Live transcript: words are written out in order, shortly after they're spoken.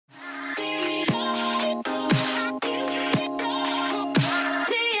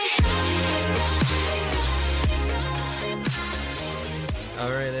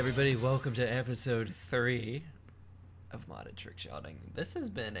everybody, welcome to episode 3 of modded Trickshotting. This has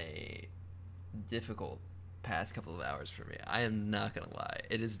been a difficult past couple of hours for me. I am not gonna lie.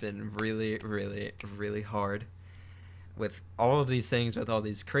 It has been really hard with all of these things, with all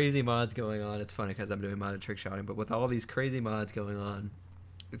these crazy mods going on. It's funny because I'm doing modded Trickshotting, but with all these crazy mods going on,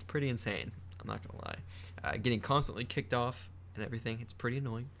 it's pretty insane. I'm not gonna lie. Getting constantly kicked off and everything, it's pretty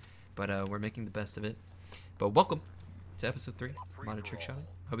annoying, but we're making the best of it. But welcome to episode 3 modded Trickshotting.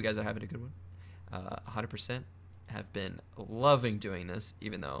 Hope you guys are having a good one. 100% have been loving doing this,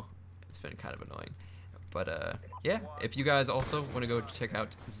 even though it's been kind of annoying. But yeah, if you guys also want to go check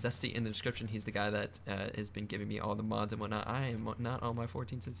out Zesty in the description, he's the guy that has been giving me all the mods and whatnot. I am not on my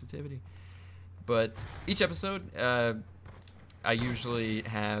 14 sensitivity. But each episode, I usually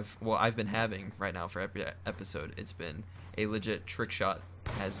have, well, I've been having right now for every episode, it's been a legit trick shot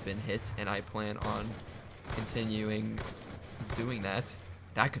has been hit, and I plan on continuing doing that.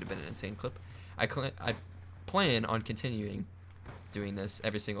 That could have been an insane clip. I plan on continuing doing this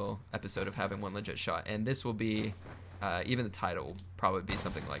every single episode of having one legit shot, and this will be even the title will probably be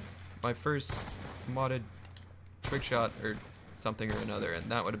something like my first modded trick shot or something or another, and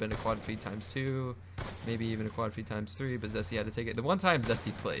that would have been a quad feed ×2, maybe even a quad feed ×3, but Zesty had to take it. The one time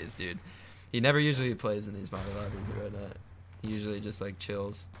Zesty plays, dude, he never usually plays in these modded lobbies or whatnot. He usually just like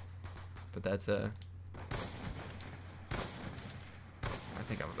chills, but that's I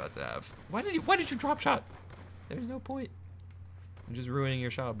think I'm about to have. Why did you drop shot? There's no point. I'm just ruining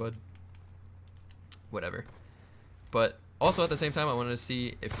your shot, bud. Whatever. But also at the same time, I wanted to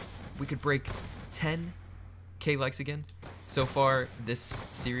see if we could break 10K likes again. So far, this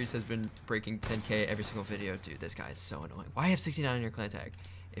series has been breaking 10K every single video. Dude, this guy is so annoying. Why have 69 on your clan tag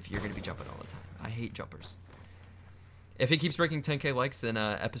if you're gonna be jumping all the time? I hate jumpers. If he keeps breaking 10K likes, then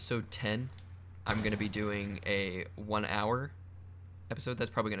episode 10, I'm gonna be doing a 1-hour episode that's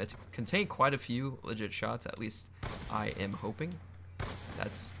probably going to contain quite a few legit shots. At least I am hoping.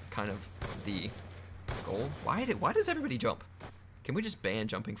 That's kind of the goal. Why does everybody jump? Can we just ban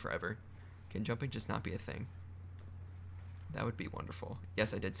jumping forever? Can jumping just not be a thing? That would be wonderful.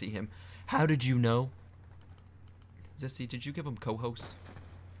 Yes, I did see him. How did you know? Zesty, did you give him co-host?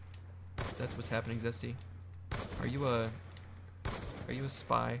 That's what's happening, Zesty. Are you a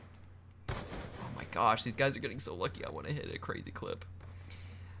spy? Oh my gosh, these guys are getting so lucky. I want to hit a crazy clip.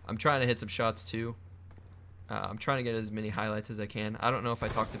 I'm trying to hit some shots too. I'm trying to get as many highlights as I can. I don't know if I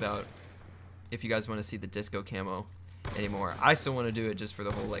talked about if you guys want to see the disco camo anymore. I still want to do it just for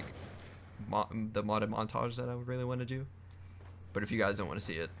the whole like the modded montage that I would really want to do. But if you guys don't want to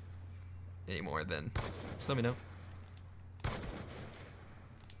see it anymore, then just let me know.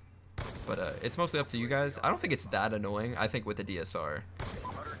 But it's mostly up to you guys. I don't think it's that annoying. I think with the DSR,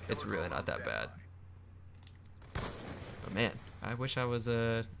 it's really not that bad. But man, I wish I was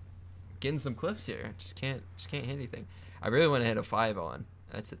getting some clips here. I just can't hit anything. I really want to hit a 5 on.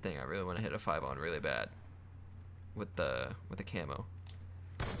 That's the thing. I really want to hit a 5 on really bad with the camo.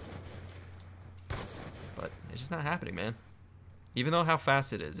 But it's just not happening, man. Even though how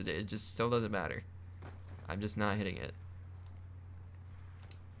fast it is, it just still doesn't matter. I'm just not hitting it.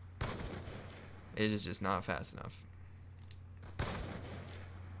 It is just not fast enough.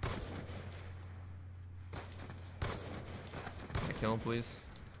 Kill him, please.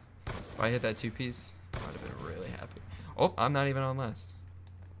 If I hit that 2-piece, I'd have been really happy. Oh, I'm not even on last.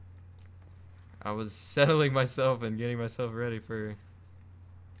 I was settling myself and getting myself ready for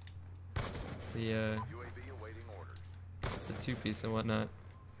the 2-piece and whatnot,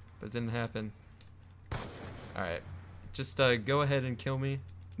 but it didn't happen. All right, just go ahead and kill me,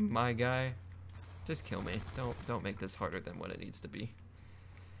 my guy. Just kill me. Don't make this harder than what it needs to be.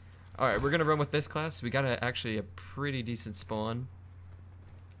 Alright, we're gonna run with this class. We got actually a pretty decent spawn.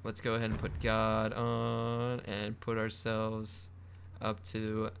 Let's go ahead and put God on and put ourselves up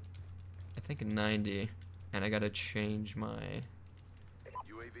to, I think, 90. And I gotta change my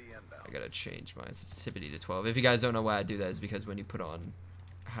sensitivity to 12. If you guys don't know why I do that, is because when you put on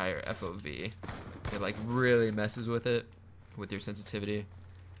higher FOV, it like really messes with it, with your sensitivity.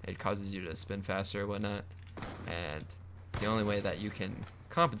 It causes you to spin faster or whatnot. And the only way that you can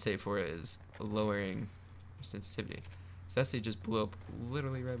compensate for it is lowering your sensitivity. Zesty just blew up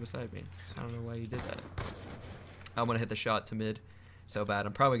literally right beside me. I don't know why you did that. I want to hit the shot to mid so bad.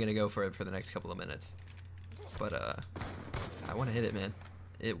 I'm probably going to go for it for the next couple of minutes. But I want to hit it, man.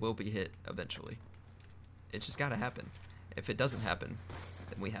 It will be hit eventually. It's just got to happen. If it doesn't happen,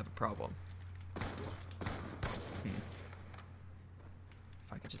 then we have a problem. If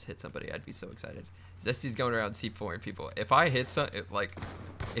I could just hit somebody, I'd be so excited. Zesty's going around C4 people. If I hit like,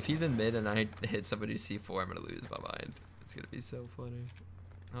 if he's in mid and I hit somebody C4, I'm gonna lose my mind. It's gonna be so funny.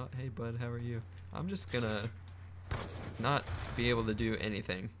 Oh, hey, bud, how are you? I'm just gonna not be able to do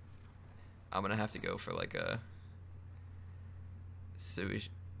anything. I'm gonna have to go for like a sewage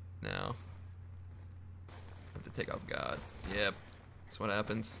now. Have to take off God. Yep, that's what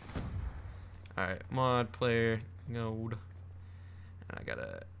happens. Alright, mod player, node. And I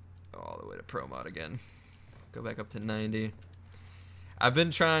gotta go all the way to pro mod again. Go back up to 90. I've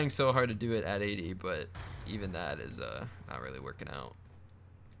been trying so hard to do it at 80, but even that is not really working out.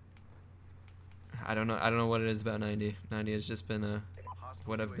 I don't know what it is about 90. 90 has just been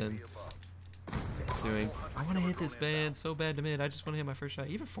what I've been doing. I want to hit this band so bad to mid. I just want to hit my first shot.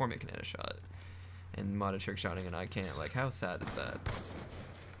 Even Format can hit a shot. And modded trick-shotting and I can't. Like, how sad is that?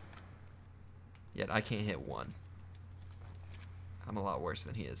 Yet I can't hit one. I'm a lot worse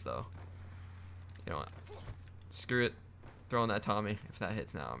than he is, though. You know what? Screw it. Throwing that Tommy. If that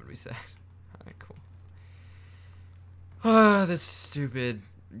hits now, I'm gonna be sad. Alright, cool. Ah, this is stupid.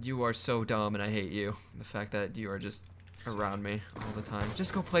 You are so dumb and I hate you. The fact that you are just around me all the time.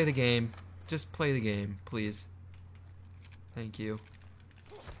 Just go play the game. Just play the game, please. Thank you.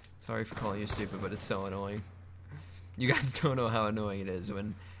 Sorry for calling you stupid, but it's so annoying. You guys don't know how annoying it is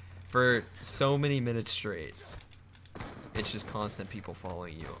when, for so many minutes straight, it's just constant people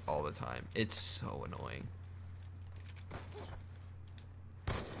following you all the time. It's so annoying.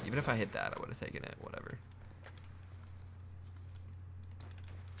 Even if I hit that, I would have taken it. Whatever.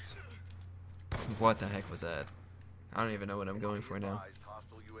 What the heck was that? I don't even know what I'm going for now.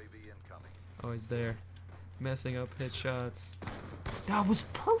 Oh, he's there. Messing up hit shots. That was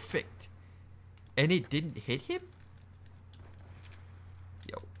perfect! And it didn't hit him?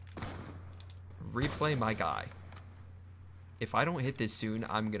 Yo. Replay my guy. If I don't hit this soon,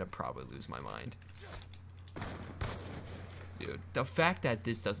 I'm gonna probably lose my mind. Dude, the fact that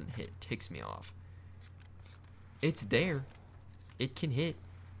this doesn't hit ticks me off. It's there. It can hit.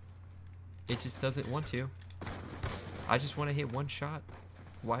 It just doesn't want to. I just want to hit one shot.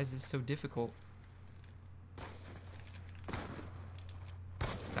 Why is this so difficult?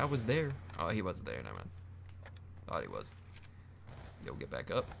 That was there. Oh, he wasn't there. Never mind. Thought he was. Yo, get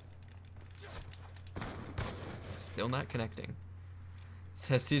back up. Still not connecting.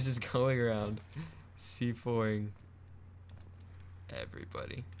 Zesty's just going around C4ing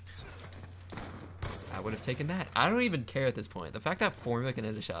everybody. I would have taken that. I don't even care at this point. The fact that Formula can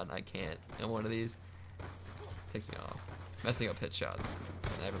hit a shot and I can't in one of these takes me off. Messing up hit shots.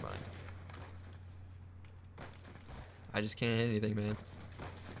 Never mind. I just can't hit anything, man.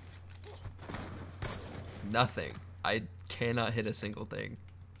 Nothing. I cannot hit a single thing.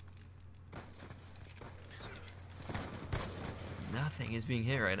 Nothing is being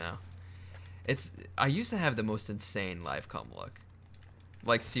hit right now. I used to have the most insane live comm luck.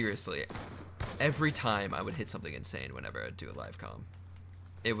 Like, seriously. Every time I would hit something insane whenever I'd do a live comm.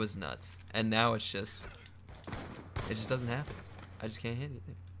 It was nuts. And now it's just... It just doesn't happen. I just can't hit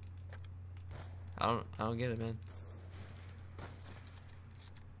anything. I don't get it, man.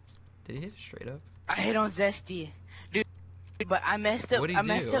 Did he hit it straight up? I hit on Zesty. Dude, but I messed up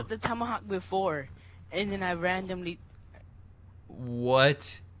the tomahawk before. And then I randomly...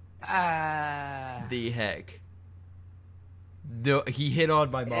 What? The heck? No, he hit on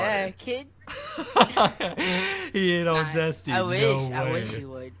my modder. Yeah, kid. He hit on Zesty. I wish. No way. I wish he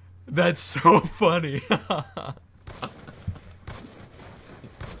would. That's so funny.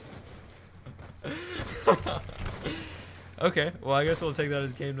 Okay, well I guess we'll take that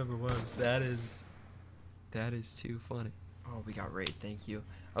as game number 1. That is too funny. Oh, we got raid. Thank you.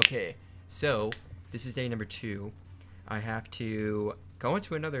 Okay, so this is day number 2. I have to go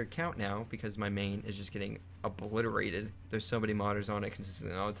into another account now because my main is just getting obliterated. There's so many modders on it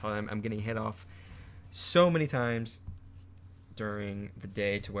consistently all the time. I'm getting hit off so many times during the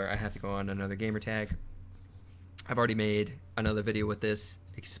day to where I have to go on another gamer tag. I've already made another video with this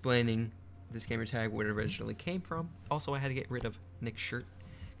explaining this gamer tag, where it originally came from. Also, I had to get rid of Nick's shirt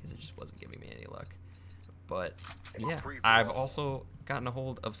because it just wasn't giving me any luck. But yeah, I've also gotten a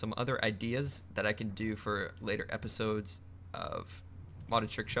hold of some other ideas that I can do for later episodes of modded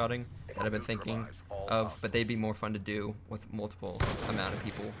trick-shotting that I've been thinking of, but they'd be more fun to do with multiple amount of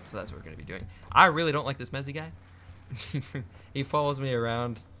people, so that's what we're going to be doing. I really don't like this Mezzy guy. He follows me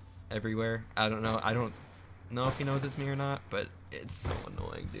around everywhere. I don't know if he knows it's me or not, but it's so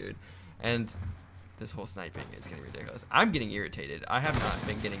annoying, dude. And this whole sniping is getting ridiculous. I'm getting irritated. I have not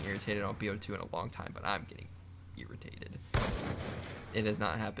been getting irritated on BO2 in a long time, but I'm getting irritated. It has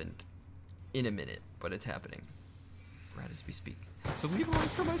not happened in a minute, but it's happening right as we speak. So leave a like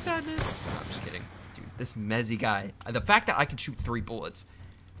for my sadness. No, I'm just kidding. Dude, this Mezzy guy. The fact that I can shoot 3 bullets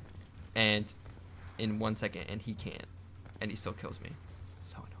and in 1 second and he can't, and he still kills me.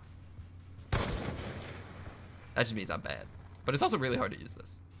 So annoying. That just means I'm bad. But it's also really hard to use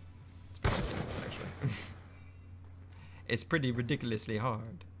this. It's pretty ridiculous, actually. It's pretty ridiculously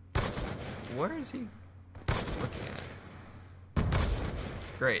hard. Where is he looking at?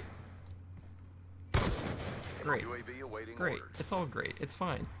 Great. Great. Great. It's all great. It's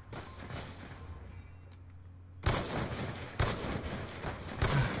fine.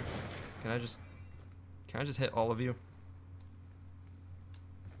 Can I just hit all of you?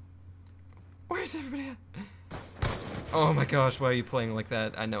 Where's everybody at? Oh my gosh, why are you playing like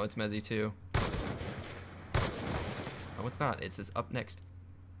that? I know it's messy too. Oh, it's not. It says up next.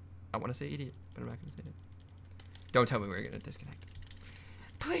 I want to say idiot, but I'm not going to say it. Don't tell me we're going to disconnect.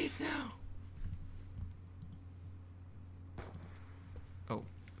 Please, no. Oh,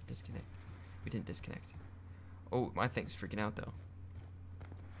 disconnect. We didn't disconnect. Oh, my thing's freaking out though.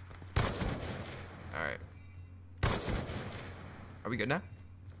 Alright. Are we good now?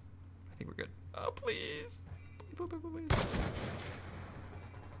 I think we're good. Oh, please. Please, please, please, please.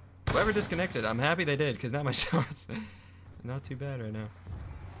 Whoever disconnected, I'm happy they did, because now my shots not too bad right now.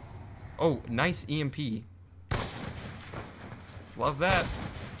 Oh, nice EMP. Love that.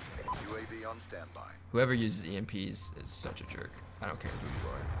 UAV on standby. Whoever uses EMPs is such a jerk. I don't care who you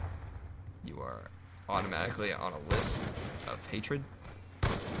are. You are automatically on a list of hatred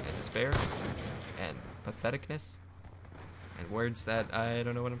and despair and patheticness and words that I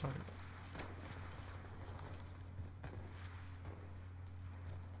don't know what I'm talking about.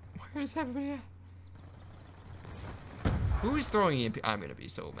 Where's everybody at? Who's throwing EMP? I'm gonna be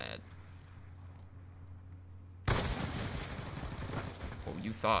so mad. Oh,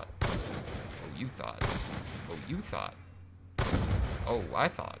 you thought. Oh, you thought. Oh, you thought. Oh, I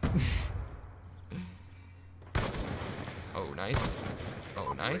thought. Oh, nice.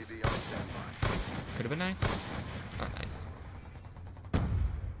 Oh, nice. Could have been nice. Not nice.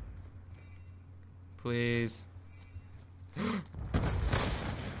 Please.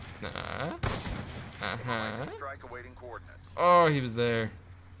 Nah. Uh-huh. Oh, he was there.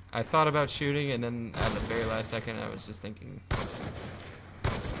 I thought about shooting, and then at the very last second, I was just thinking,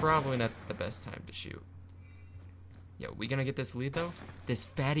 probably not the best time to shoot. Yo, we gonna get this lead, though? This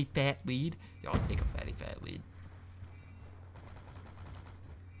fatty fat lead? Y'all take a fatty fat lead.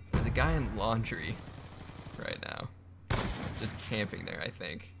 There's a guy in laundry right now. Just camping there, I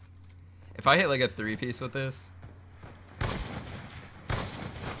think. If I hit like a 3-piece with this,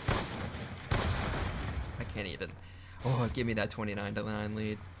 I can't even. Oh, give me that 29-9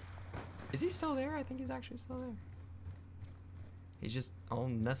 lead. Is he still there? I think he's actually still there. He's just all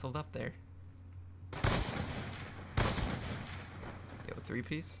nestled up there. Yo,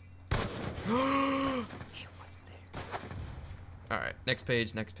 3-piece. He was there. Alright, next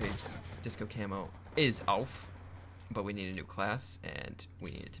page, next page. Disco camo is off. But we need a new class, and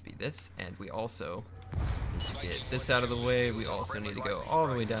we need it to be this, and we also need to get this out of the way. We also need to go all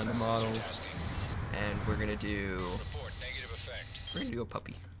the way down to models, and we're gonna do a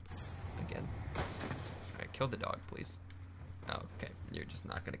puppy again. Alright, kill the dog, please. Oh, okay, you're just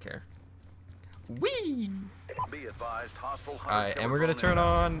not gonna care. Whee! Alright, and we're gonna turn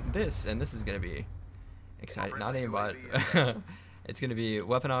on this, and this is gonna be exciting. Not aimbot. It's gonna be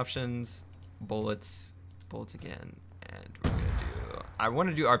weapon options, bullets again, and we're gonna do. I want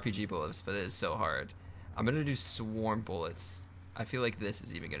to do RPG bullets, but it is so hard. I'm gonna do swarm bullets. I feel like this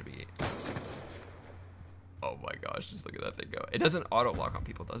is even gonna be. Oh my gosh! Just look at that thing go. It doesn't auto lock on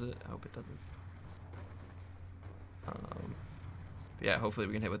people, does it? I hope it doesn't. Yeah, hopefully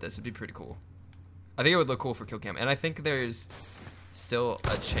we can hit with this. It'd be pretty cool. I think it would look cool for kill cam, and I think there's still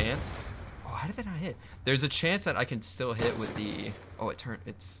a chance. Oh, how did that not hit? There's a chance that I can still hit with the. Oh, it's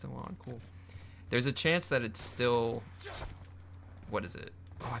still on. Cool. There's a chance that it's still. What is it?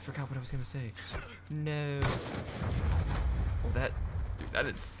 Oh, I forgot what I was gonna say. No. Oh, dude, that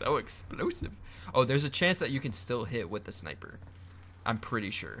is so explosive. Oh, there's a chance that you can still hit with the sniper. I'm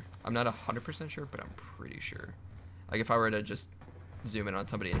pretty sure. I'm not 100% sure, but I'm pretty sure. Like if I were to just zoom in on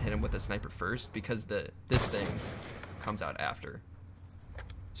somebody and hit him with the sniper first, because this thing comes out after.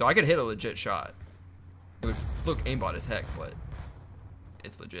 So I could hit a legit shot. It would look aimbot as heck, but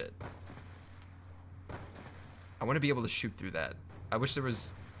it's legit. I want to be able to shoot through that. I wish there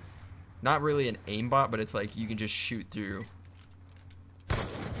was not really an aimbot, but it's like you can just shoot through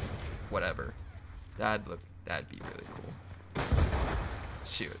whatever. That'd be really cool.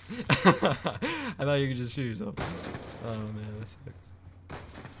 Shoot. I thought you could just shoot yourself. Oh man, that sucks.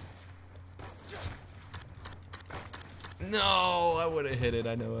 No, I would have hit it.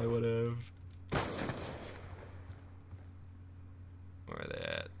 I know I would have. Where are they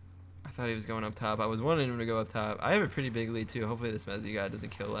at? I I thought he was going up top. I was wanting him to go up top. I have a pretty big lead too. Hopefully this Mezzy guy doesn't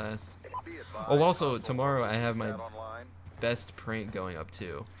kill last. Oh, also tomorrow I have my best prank going up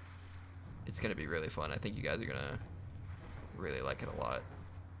too. It's gonna be really fun. I think you guys are gonna really like it a lot.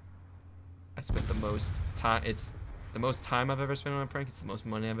 I spent the most time. It's the most time I've ever spent on a prank. It's the most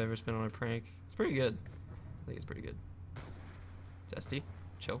money I've ever spent on a prank. It's pretty good. I think it's pretty good. Zesty,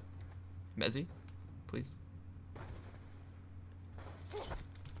 chill. Mezzy, please.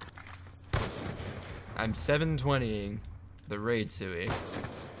 I'm 720ing the raid Sui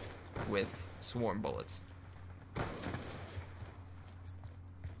with swarm bullets.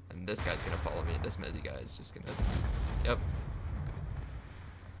 And this guy's gonna follow me. This Mezzy guy is just gonna... Yep.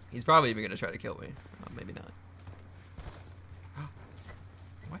 He's probably even gonna try to kill me. Oh, maybe not.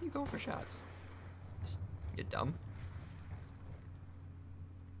 Why are you going for shots? You dumb?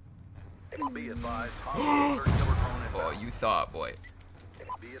 Be advised, killer drone Oh, you thought, boy.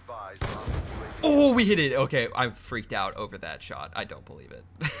 Be advised, Oh, we hit it. Okay, I'm freaked out over that shot. I don't believe it.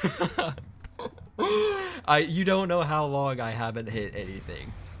 You don't know how long I haven't hit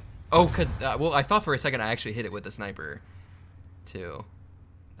anything. Oh, because, well, I thought for a second I actually hit it with the sniper, too.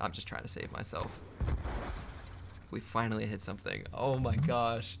 I'm just trying to save myself. We finally hit something. Oh my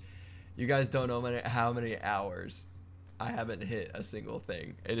gosh. You guys don't know how many hours I haven't hit a single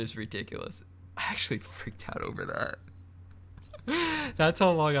thing. It is ridiculous. I actually freaked out over that. That's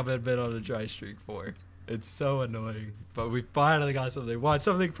how long I've been on a dry streak for. It's so annoying. But we finally got something. Watch,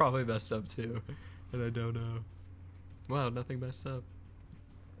 something probably messed up too. And I don't know. Wow, nothing messed up.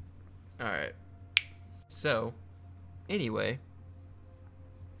 Alright. So, anyway.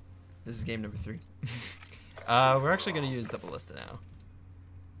 This is game number 3. We're actually going to use the ballista now.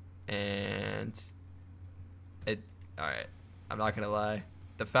 And alright, I'm not going to lie.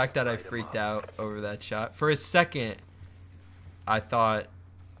 The fact that I freaked out over that shot, for a second, I thought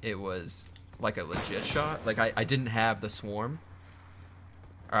it was like a legit shot. Like I didn't have the swarm.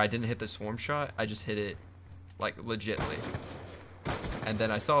 Or I didn't hit the swarm shot. I just hit it like legitly. And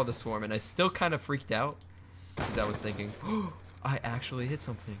then I saw the swarm and I still kind of freaked out. Because I was thinking, oh, I actually hit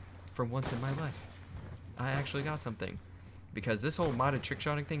something for once in my life. I actually got something. Because this whole modded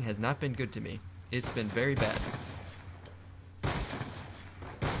trickshotting thing has not been good to me. It's been very bad.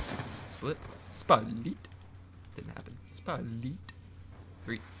 Split. Split. Didn't happen. Split.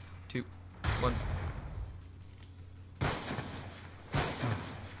 3, 2, 1.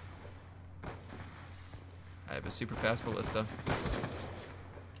 I have a super fast ballista.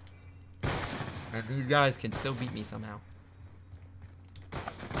 And these guys can still beat me somehow.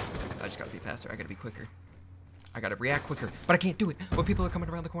 I just gotta be faster. I gotta be quicker. I gotta react quicker. But I can't do it when people are coming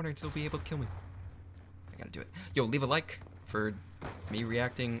around the corner and still be able to kill me. I gotta do it. Yo, leave a like for me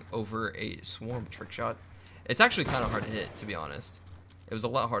reacting over a swarm trick shot. It's actually kind of hard to hit, to be honest. It was a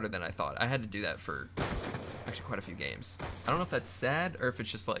lot harder than I thought. I had to do that for actually quite a few games. I don't know if that's sad or if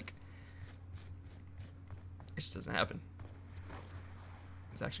it's just like... It just doesn't happen.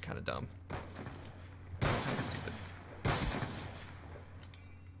 It's actually kind of dumb. Kind of stupid.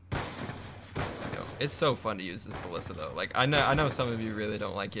 Yo, it's so fun to use this ballista though. Like I know some of you really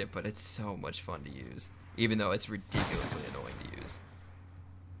don't like it, but it's so much fun to use. Even though it's ridiculously annoying to use.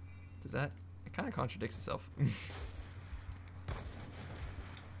 Does that? It kind of contradicts itself.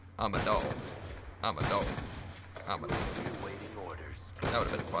 I'm a dog. I'm a dog. I'm a dog. That would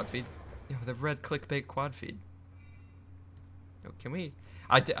have been a quad feed. Yo, the red clickbait quad feed. Yo, can we...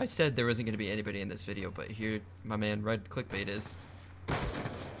 I said there wasn't going to be anybody in this video, but here my man red clickbait is.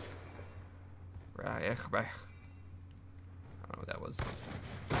 I don't know what that was.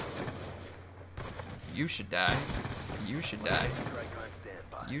 You should die. You should die.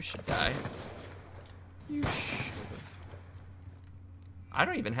 You should die. You should. I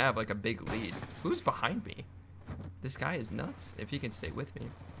don't even have like a big lead. Who's behind me? This guy is nuts. If he can stay with me.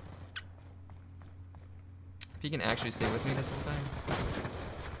 If he can actually stay with me this whole time.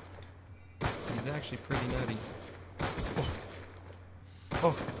 He's actually pretty nutty.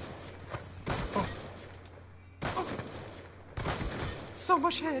 Oh. Oh. Oh. Oh. So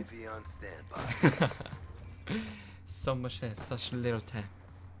much head. So much head. Such little time.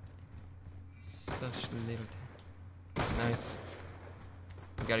 Such little time. Nice.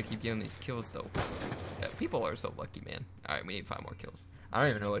 We gotta keep getting these kills though. Yeah, people are so lucky, man. Alright, we need 5 more kills. I don't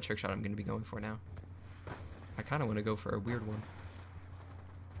even know what trick shot I'm gonna be going for now. I kinda wanna go for a weird one.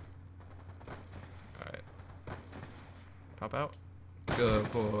 Alright. Pop out.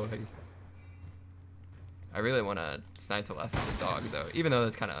 Good boy. I really wanna snipe the last of the dog though, even though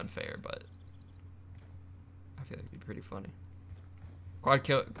that's kinda unfair, but I feel like it'd be pretty funny. Quad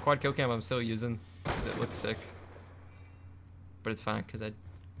kill cam I'm still using because it looks sick. But it's fine because I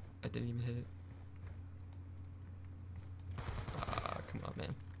I didn't even hit it. Come on,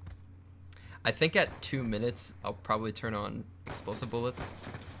 man. I think at 2 minutes, I'll probably turn on explosive bullets.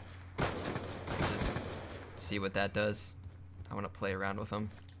 Just see what that does. I want to play around with them.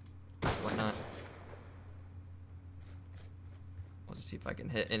 Why not? I'll just see if I can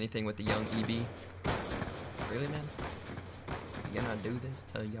hit anything with the young EB. Really, man? You gonna do this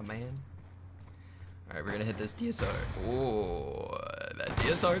to your man? Alright, we're gonna hit this DSR. Oh, that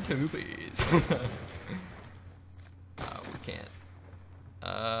DSR 2, please. We can't.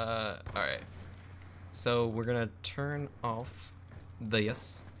 Alright. So we're gonna turn off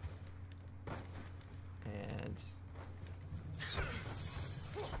this. And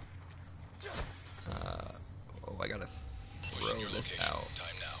oh, I gotta throw this out.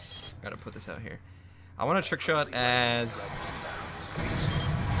 Gotta put this out here. I want a trick shot as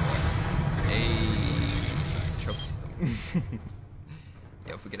a trophy system.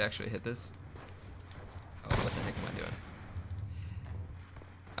 Yo, if we could actually hit this. Oh, what the heck am I doing?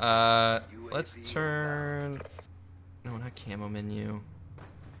 Let's turn. No, not camo menu.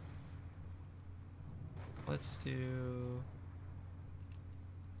 Let's do.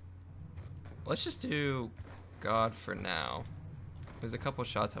 Let's just do God for now. There's a couple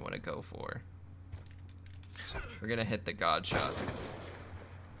shots I want to go for. We're gonna hit the God shot.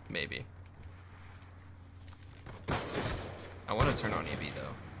 Maybe. I want to turn on EB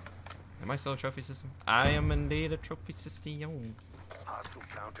though. Am I still a trophy system? I am indeed a trophy system.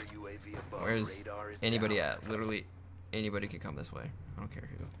 Where's anybody at? Literally anybody can come this way. I don't care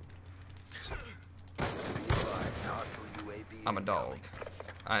who. I'm a dog.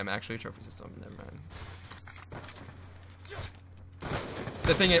 I am actually a trophy system. Never mind.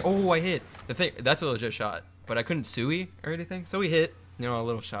 The thing is, oh, I hit. The thing, that's a legit shot, but I couldn't sui or anything, so we hit. You know, a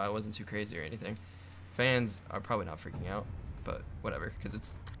little shot. It wasn't too crazy or anything. Fans are probably not freaking out, but whatever, because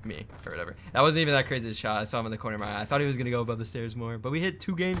it's me or whatever. That wasn't even that crazy a shot. I saw him in the corner of my eye. I thought he was gonna go above the stairs more, but we hit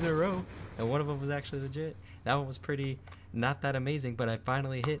 2 games in a row, and one of them was actually legit. That one was pretty not that amazing, but I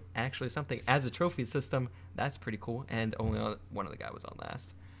finally hit actually something as a trophy system. That's pretty cool, and only one of the guy was on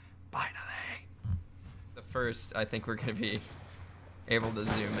last. Finally. The first, I think we're gonna be able to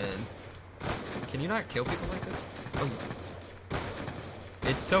zoom in. Can you not kill people like this? Oh.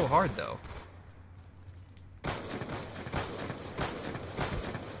 It's so hard though.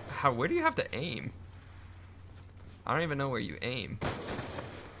 Where do you have to aim? I don't even know where you aim.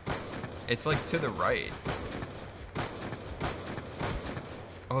 It's like to the right.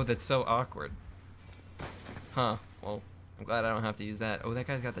 Oh, that's so awkward. Huh. Well, I'm glad I don't have to use that. Oh, that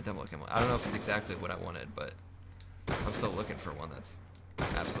guy's got the double camo. I don't know if it's exactly what I wanted, but I'm still looking for one that's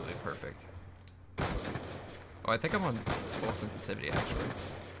absolutely perfect. Oh, I think I'm on full sensitivity, actually.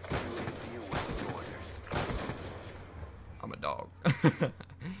 I'm a dog.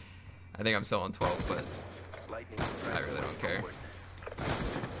 I think I'm still on 12, but I really don't care.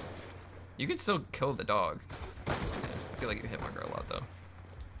 You can still kill the dog. Yeah, I feel like you hit my girl a lot, though.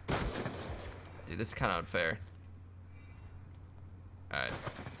 Dude, this is kind of unfair. Alright.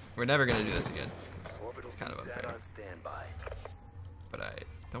 We're never going to do this again. It's kind of unfair. But I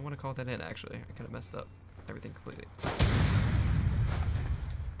don't want to call that in, actually. I kind of messed up everything completely.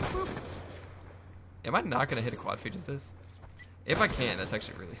 Whoop. Am I not going to hit a quad feed as this? If I can, that's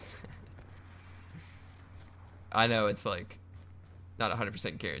actually really sad. I know it's like not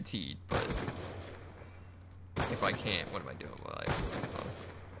 100% guaranteed, but if I can't, what am I doing with my life, honestly?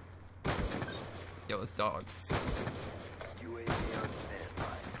 Yo, this dog.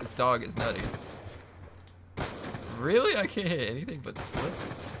 This dog is nutty. Really? I can't hit anything but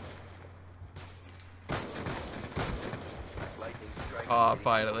splits? Oh,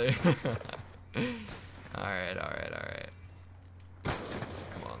 finally. Alright, alright, alright.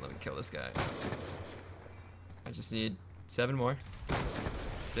 Come on, let me kill this guy. I just need 7 more.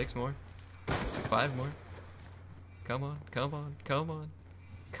 6 more. 5 more. Come on, come on, come on.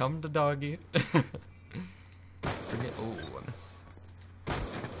 Come to doggy. Forget. Oh, I missed.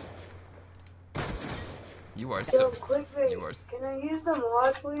 You are so. Clickbait. You are. Can I use the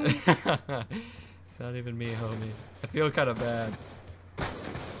mod, please? It's not even me, homie. I feel kind of bad.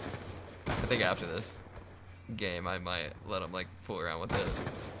 I think after this game, I might let him like fool around with it.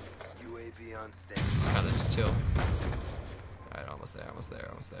 UAV on stand. Kind of just chill. All right, almost there, almost there,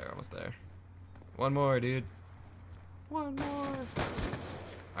 almost there, almost there. One more, dude. One more.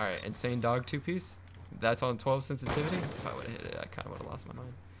 All right, insane dog 2-piece. That's on 12 sensitivity. If I would have hit it, I kind of would have lost my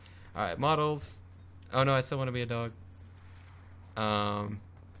mind. All right, models. Oh no, I still want to be a dog. I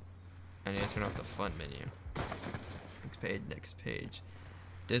need to turn off the fun menu. Next page, next page.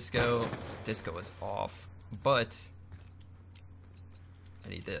 Disco. Disco is off, but I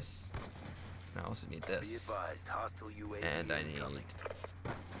need this. And I also need Be this. advised, hostile UAV And I need... incoming.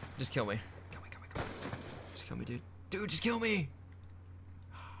 Just kill me. Kill me, kill me, kill me. Just kill me, dude. Dude, just kill me!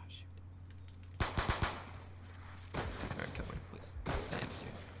 Ah, shoot. Alright, kill me, please. Thanks, dude.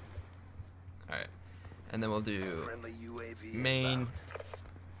 Alright. And then we'll do Friendly UAV main, inbound.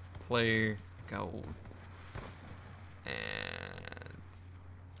 player, go. And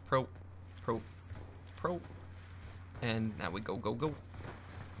pro. And now we go.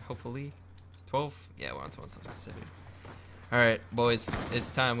 Hopefully. 12? Yeah, we're on 12. Alright, boys.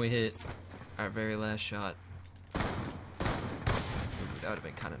 It's time we hit our very last shot. Ooh, that would have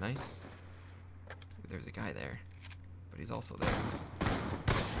been kind of nice. Ooh, there's a guy there. But he's also there.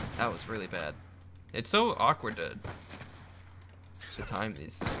 That was really bad. It's so awkward to time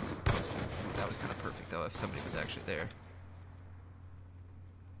these things. Ooh, that was kind of perfect, though, if somebody was actually there.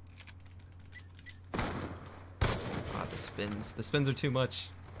 Ah, the spins. The spins are too much.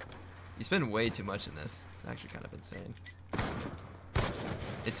 You spin way too much in this. It's actually kind of insane.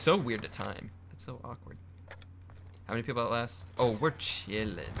 It's so weird to time. It's so awkward. How many people outlast? Oh, we're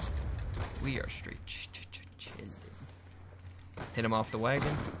chilling. We are straight chilling. Hit him off the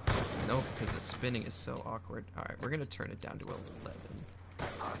wagon. Nope, because the spinning is so awkward. Alright, we're going to turn it down to 11.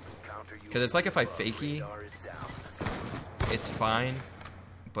 Because it's like if I fakie, it's fine.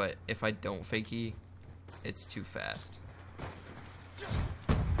 But if I don't fakie, it's too fast.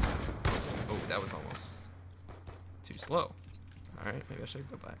 Oh, that was almost too slow. Alright, maybe I should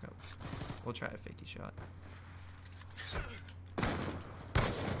go back up. We'll try a fakie shot.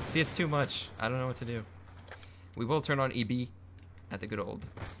 See, it's too much. I don't know what to do. We will turn on EB at the good old.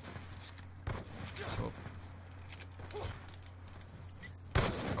 Oh,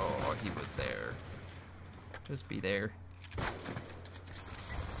 oh, he was there. Just be there.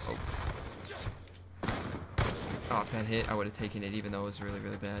 Oh. Oh, if that hit, I would have taken it even though it was really,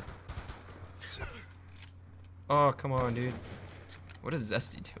 really bad. Oh, come on, dude. What is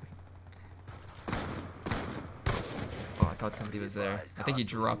Zesty doing? Oh, I thought somebody was there. I think he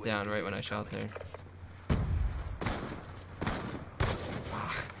dropped down right when I shot there.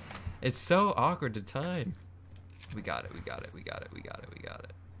 Ah, it's so awkward to time. We got it, we got it, we got it, we got it, we got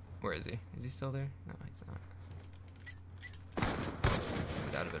it. Where is he? Is he still there? No, he's not.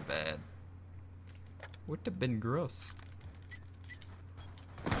 That would have been bad. Would have been gross.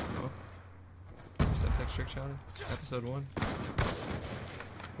 Oh. TrickShotting, episode 1.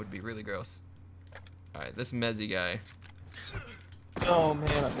 Would be really gross. Alright, this Mezzy guy. Oh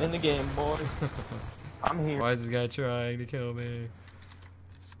man, I'm in the game, boy. I'm here. Why is this guy trying to kill me?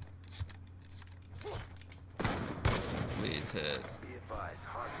 Please hit.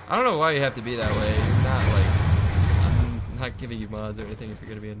 I don't know why you have to be that way. You're not like... I'm not giving you mods or anything if you're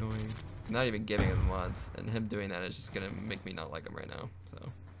gonna be annoying. I'm not even giving him mods, and him doing that is just gonna make me not like him right now,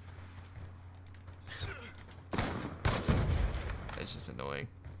 so... It's just annoying.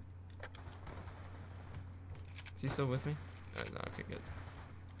 Is he still with me? Oh, no, okay, good.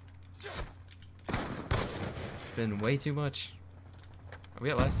 Spin way too much. Are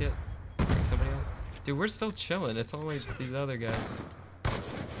we at last yet? Somebody else? Dude, we're still chilling. It's only these other guys.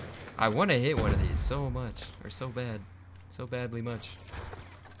 I want to hit one of these so much. Or so bad. So badly much.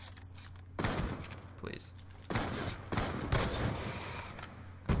 Please. I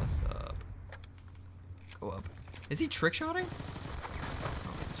messed up. Go up. Is he trick-shotting?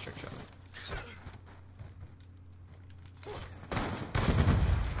 Oh, he's trick-shotting.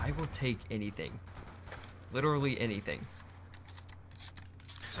 I will take anything. Literally anything.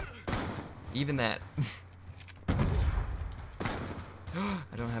 Even that.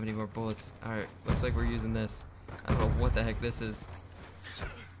 I don't have any more bullets. Alright, looks like we're using this. I don't know what the heck this is.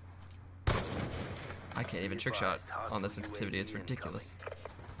 I can't even trick shot on the sensitivity. It's ridiculous.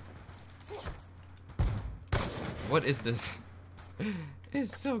 What is this?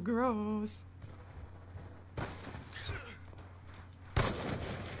 It's so gross.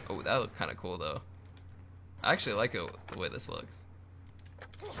 Oh, that looked kind of cool though. I actually like it, the way this looks.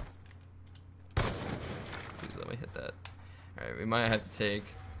 Please let me hit that. Alright, we might have to take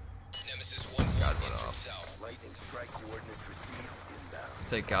God mode off.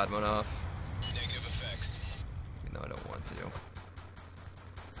 Take God mode off. Even though I don't want to.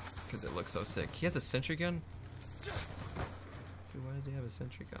 Because it looks so sick. He has a sentry gun? Dude, why does he have a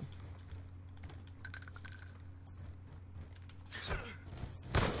sentry gun?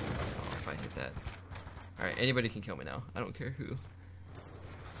 Oh, if I hit that. Alright, anybody can kill me now. I don't care who.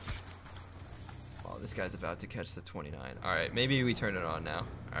 Oh, this guy's about to catch the 29. Alright, maybe we turn it on now.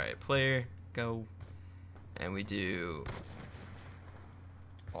 Alright, player, go. And we do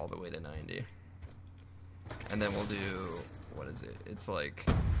all the way to 90. And then we'll do what is it? It's like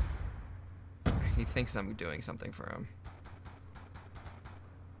he thinks I'm doing something for him.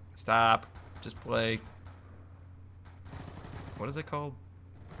 Stop. Just play. What is it called?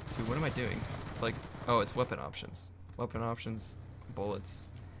 Dude, what am I doing? It's like, oh, it's weapon options. Weapon options, bullets,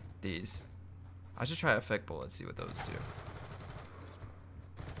 these. I should try effect bullets, see what those do.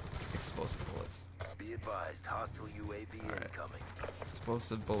 Explosive bullets. Be advised, hostile UAV incoming.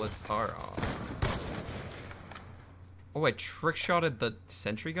 Explosive bullets are on. Oh, I trick-shotted the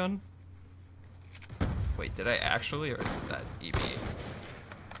sentry gun? Wait, did I actually, or is that EB?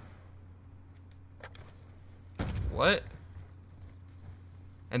 What?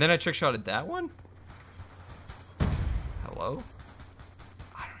 And then I trick-shotted that one? Hello?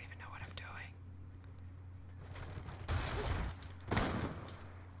 I don't even know what I'm doing.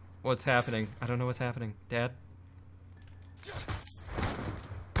 What's happening? I don't know what's happening. Dad?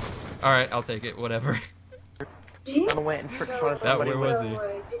 Alright, I'll take it. Whatever. I went and trick-shot That, somebody where was with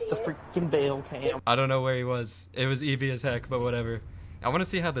he? the freaking bail cam. I don't know where he was. It was EB as heck, but whatever. I want to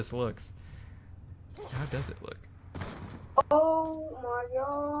see how this looks. How does it look? Oh my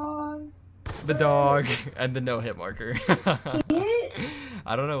god. The dog and the no-hit marker.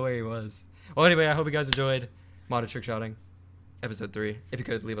 I don't know where he was. Well, anyway, I hope you guys enjoyed modded trick-shotting episode 3. If you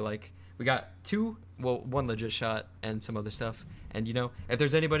could, leave a like. We got one legit shot and some other stuff. And you know, if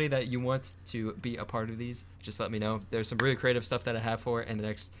there's anybody that you want to be a part of these, just let me know. There's some really creative stuff that I have for, and the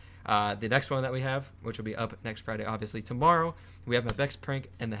next one that we have, which will be up next Friday, obviously tomorrow, we have my Bex prank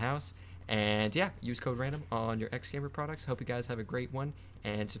in the house. And yeah, use code Randumb on your X-Gamer products. Hope you guys have a great one,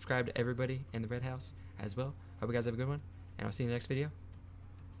 and subscribe to everybody in the Red House as well. Hope you guys have a good one, and I'll see you in the next video.